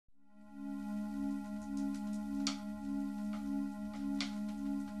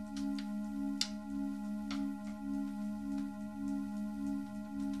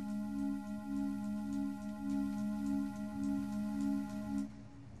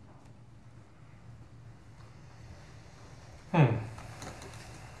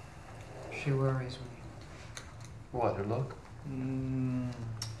She worries me. What, her look?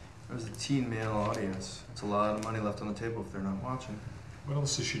 There's a teen male audience. It's a lot of money left on the table if they're not watching. What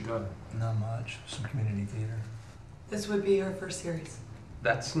else has she done? Not much. Some community theater. This would be her first series.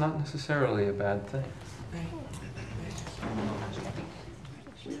 That's not necessarily a bad thing. Right.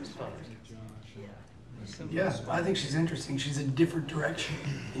 Yeah, I think she's interesting. She's a different direction.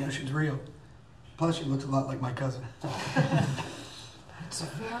 You know, she's real. Plus, she looks a lot like my cousin. It's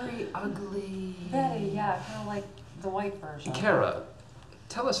very ugly. Betty, yeah, kind of like the white version. Kara,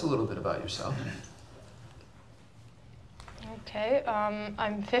 tell us a little bit about yourself. Okay,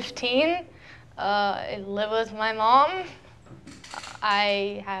 I'm 15. I live with my mom.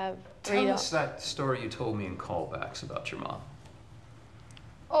 I have 3 Tell us that story you told me in callbacks about your mom.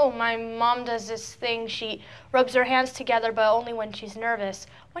 Oh, my mom does this thing. She rubs her hands together, but only when she's nervous.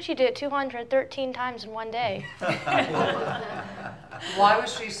 When she did it 213 times in one day. Why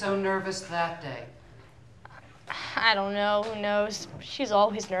was she so nervous that day? I don't know. Who knows? She's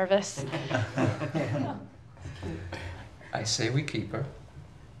always nervous. I say we keep her,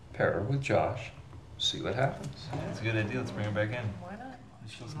 pair her with Josh, see what happens. Yeah, it's a good idea. Let's bring her back in. Why not?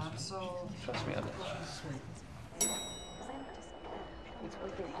 Not so... Trust me on this.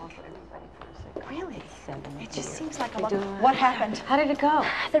 Really? It just seems like a lot. What happened? How did it go?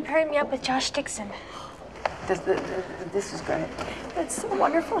 They're pairing me up with Josh Dixon. This is great. That's so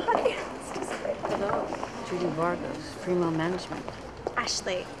wonderful, honey. It's just great. Hello, Judy Vargas, Primo Management.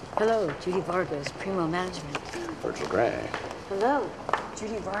 Ashley. Hello, Judy Vargas, Primo Management. Virgil Gray. Hello,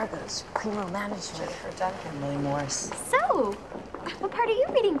 Judy Vargas, Primo Management. Jennifer Duncan, Millie Morris. So, what part are you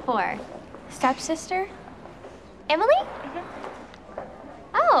reading for? Stepsister? Emily?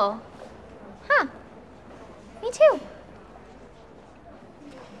 Oh. Huh. Me too.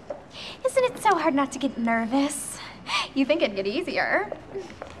 Isn't it so hard not to get nervous? You think it'd get easier.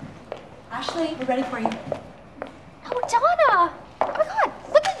 Ashley, we're ready for you. Oh, Donna! Oh my God,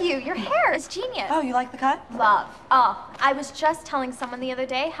 look at you. Your hair is genius. Oh, you like the cut? Love. Oh, I was just telling someone the other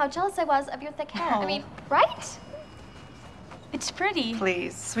day how jealous I was of your thick hair. I mean, right? It's pretty.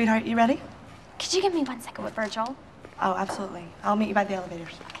 Please. Sweetheart, you ready? Could you give me 1 second with Virgil? Oh, absolutely. I'll meet you by the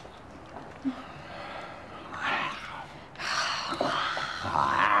elevators.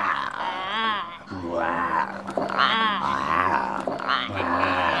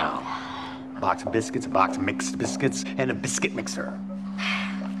 Box of biscuits, a box of mixed biscuits, and a biscuit mixer.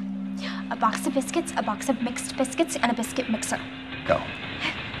 A box of biscuits, a box of mixed biscuits, and a biscuit mixer. Go.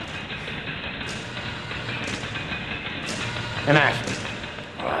 And action.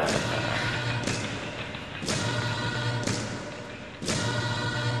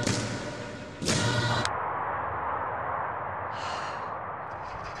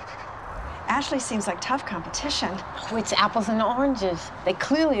 Ashley seems like tough competition. Oh, it's apples and oranges. They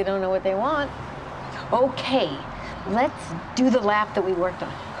clearly don't know what they want. Okay, let's do the lap that we worked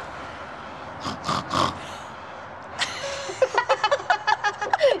on.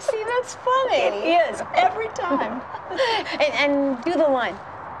 See, that's funny. It is, every time. and do the line.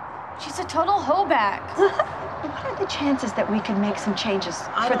 She's a total hoback. What are the chances that we could make some changes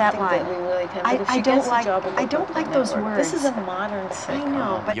for that line? I don't think that we really can. But if she don't gets the like. job, I don't like those words. This is a modern sitcom. I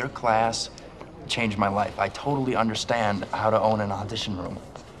know, but Your class changed my life. I totally understand how to own an audition room.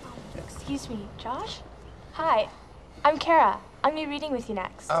 Excuse me, Josh? Hi, I'm Kara. I'm gonna be reading with you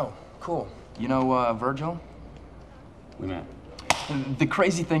next. Oh, cool. You know, Virgil? We met. The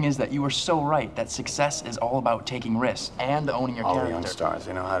crazy thing is that you were so right, that success is all about taking risks and owning your All character. the young stars,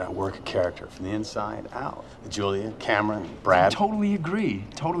 they know how to work a character from the inside out. Julia, Cameron, Brad. Totally agree.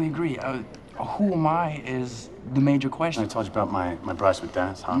 Totally agree. Who am I is the major question. I told you about my brush with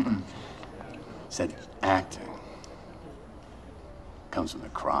Das Hopper. Said acting comes from the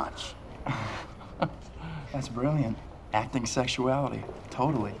crotch. That's brilliant. Acting sexuality.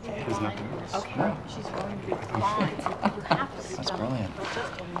 Totally. There's nothing else. Okay, she's going to be fine. You have to see That's something. brilliant. But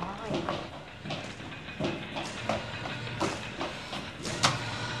just a line.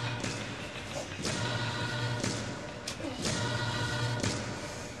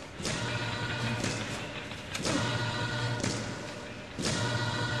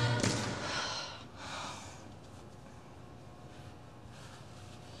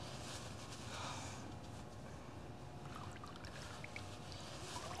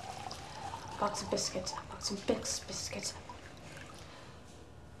 A box of biscuits, a box of mixed biscuits.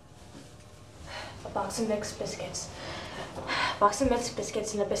 A box of mixed biscuits. A box of mixed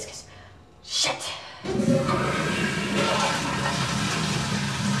biscuits and a biscuit. Shit!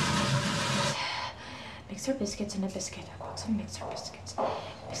 Mixer biscuits and a biscuit. A box of mixer biscuits.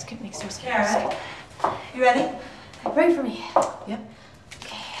 Biscuit mixers and a biscuit. you ready? Ready for me? Yep.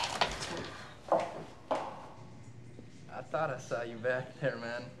 Okay. thought I saw you back there,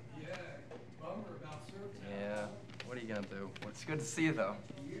 man. Yeah, bummer about surfing. Yeah, what are you gonna do? Well, it's good to see you, though.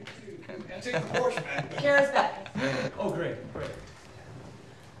 You too. Take the Porsche back. Kara's back. Oh, great.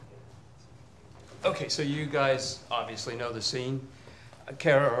 Okay, so you guys obviously know the scene.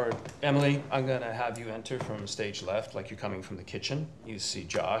 Kara or Emily, I'm gonna have you enter from stage left, like you're coming from the kitchen. You see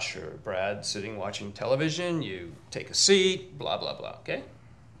Josh or Brad sitting watching television. You take a seat, blah, blah, blah, okay?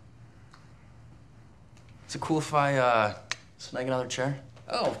 Is it cool if I, snag another chair?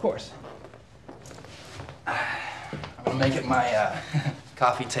 Oh, of course. I'm gonna make it my,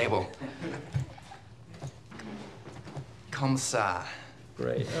 coffee table. Comme ça.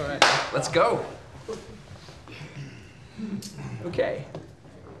 Great, all right. Let's go. Okay,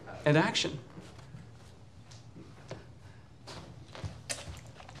 and action.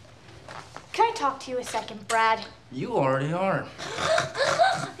 Can I talk to you a second, Brad? You already are.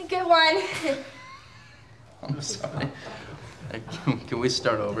 Good one. I'm sorry. Can we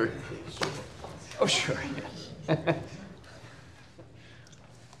start over? Oh, sure, yes.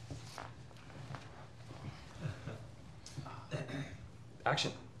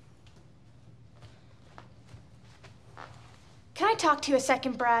 Action. Can I talk to you a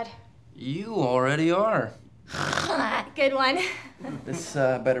second, Brad? You already are. Good one. This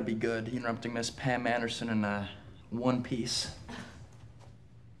better be good. Interrupting Miss Pam Anderson in one piece.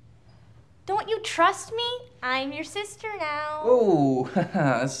 Don't you trust me? I'm your sister now. Oh,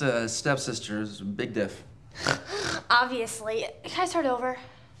 that's a stepsister. It's a big diff. Obviously. Can I start over?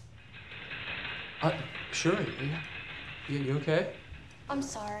 Sure, yeah. You okay? I'm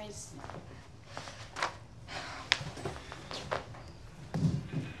sorry.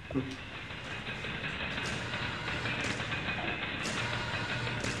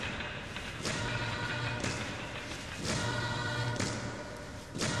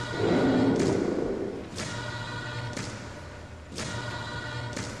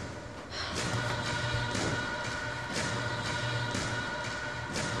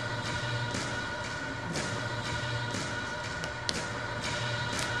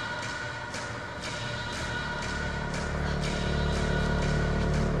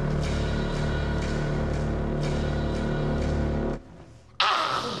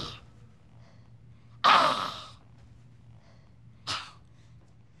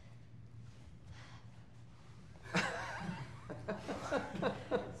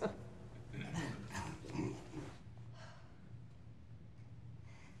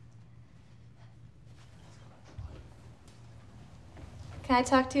 Can I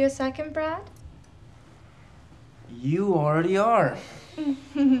talk to you a second, Brad? You already are.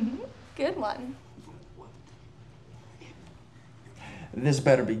 Good one. This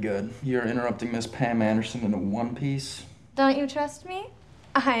better be good. You're interrupting Miss Pam Anderson in a one piece. Don't you trust me?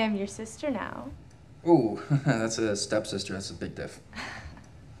 I am your sister now. Ooh, that's a stepsister. That's a big diff.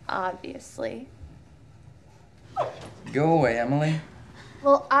 Obviously. Go away, Emily.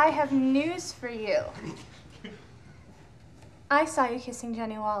 Well, I have news for you. I saw you kissing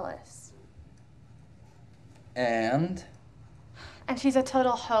Jenny Wallace. And? And she's a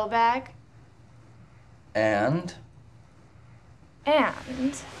total hoe bag. And?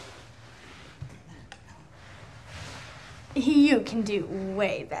 And you can do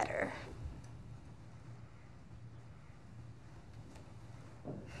way better.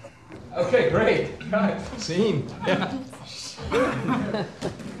 Okay, great. Got it. Scene. Yeah.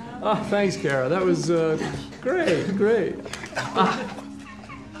 Oh, thanks, Kara. That was great.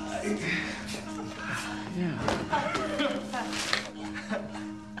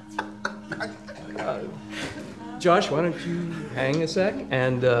 Josh, why don't you hang a sec?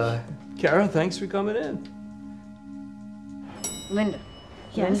 And Kara, thanks for coming in. Linda.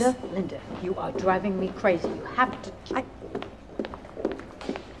 Yes? Linda, you are driving me crazy. You have to...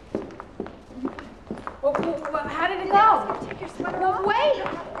 Well, how did it go? Take your sweater off. Wait!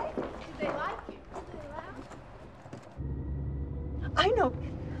 Did they like you? I know.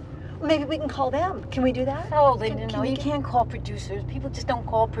 Maybe we can call them. Can we do that? Oh, Linda, Can no, we you get- can't call producers. People just don't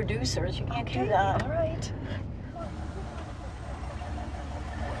call producers. You can't do that. All right.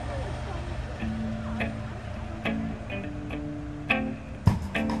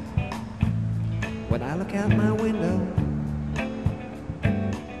 When I look out my window,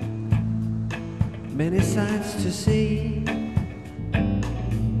 many sights to see.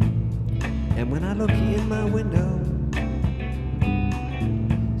 And when I look in my window,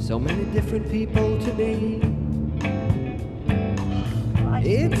 so many different people to be.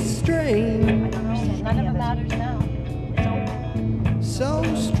 It's strange. I don't understand. None of it matters now. It's over. So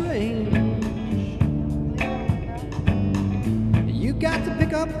strange. You got to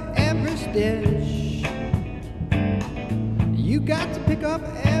pick up every stitch You got to pick up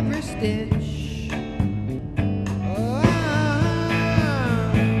every stitch.